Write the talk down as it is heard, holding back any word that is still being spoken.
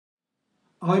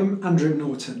I'm Andrew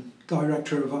Norton,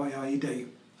 Director of IIED,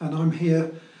 and I'm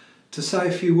here to say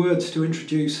a few words to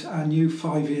introduce our new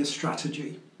 5-year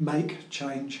strategy, Make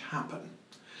Change Happen.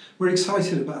 We're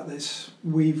excited about this.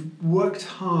 We've worked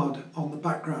hard on the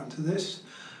background to this,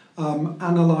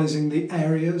 analysing the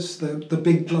areas, the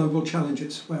big global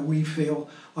challenges where we feel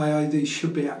IIED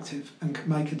should be active and can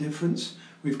make a difference.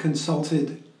 We've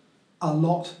consulted a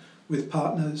lot with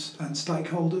partners and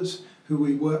stakeholders who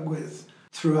we work with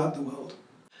throughout the world.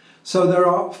 So there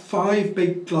are 5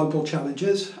 big global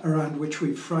challenges around which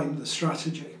we've framed the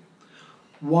strategy.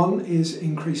 One is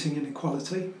increasing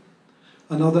inequality.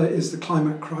 Another is the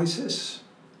climate crisis.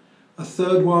 A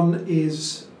third one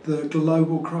is the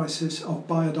global crisis of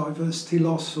biodiversity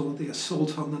loss, or the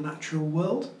assault on the natural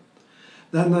world.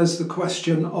 Then there's the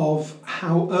question of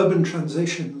how urban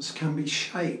transitions can be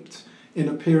shaped in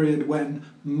a period when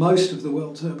most of the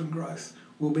world's urban growth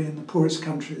will be in the poorest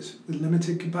countries with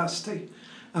limited capacity.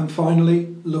 And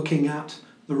finally, looking at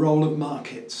the role of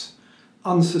markets.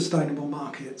 Unsustainable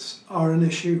markets are an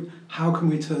issue. How can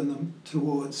we turn them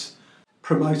towards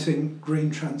promoting green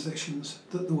transitions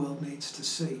that the world needs to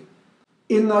see?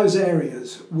 In those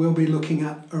areas, we'll be looking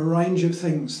at a range of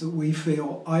things that we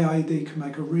feel IIED can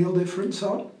make a real difference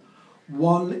on.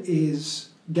 One is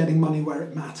getting money where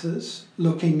it matters,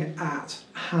 looking at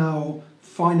how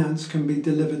finance can be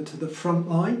delivered to the front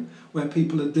line, where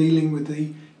people are dealing with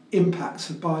the impacts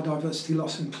of biodiversity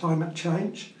loss and climate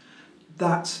change.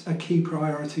 That's a key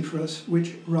priority for us,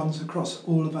 which runs across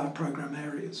all of our programme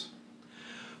areas.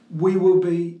 We will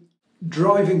be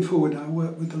driving forward our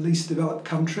work with the least developed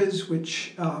countries,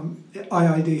 which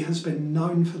IIED has been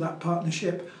known for that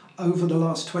partnership over the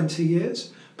last 20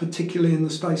 years, particularly in the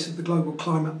space of the global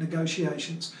climate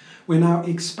negotiations. We're now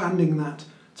expanding that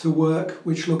to work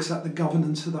which looks at the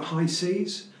governance of the high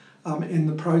seas, in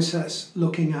the process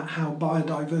looking at how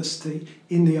biodiversity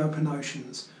in the open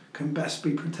oceans can best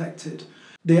be protected.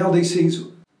 The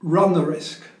LDCs run the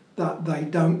risk that they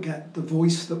don't get the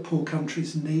voice that poor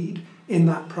countries need in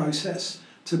that process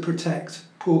to protect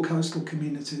poor coastal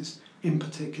communities in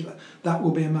particular. That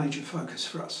will be a major focus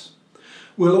for us.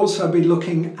 We'll also be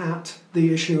looking at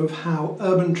the issue of how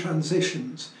urban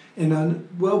transitions in a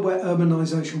world where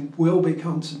urbanisation will be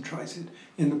concentrated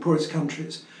in the poorest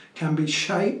countries can be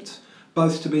shaped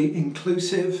both to be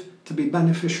inclusive, to be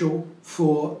beneficial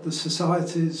for the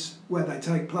societies where they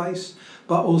take place,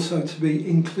 but also to be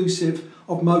inclusive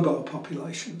of mobile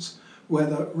populations,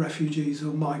 whether refugees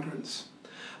or migrants.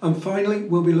 And finally,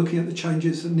 we'll be looking at the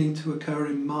changes that need to occur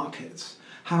in markets.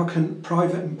 How can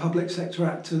private and public sector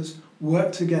actors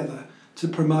work together to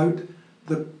promote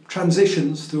the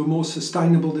transitions to a more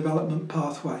sustainable development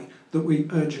pathway that we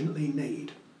urgently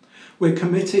need? We're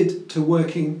committed to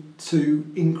working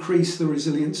to increase the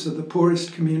resilience of the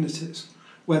poorest communities,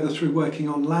 whether through working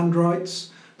on land rights,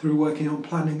 through working on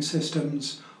planning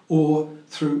systems, or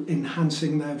through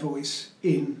enhancing their voice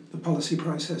in the policy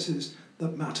processes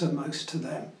that matter most to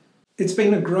them. It's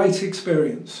been a great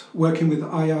experience working with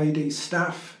IIED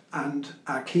staff and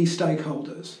our key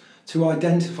stakeholders to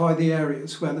identify the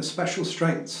areas where the special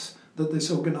strengths that this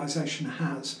organisation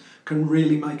has can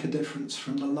really make a difference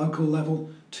from the local level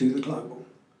to the global.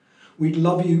 We'd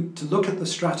love you to look at the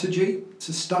strategy,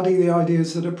 to study the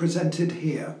ideas that are presented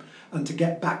here, and to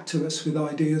get back to us with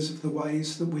ideas of the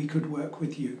ways that we could work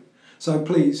with you. So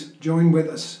please join with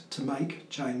us to make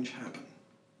change happen.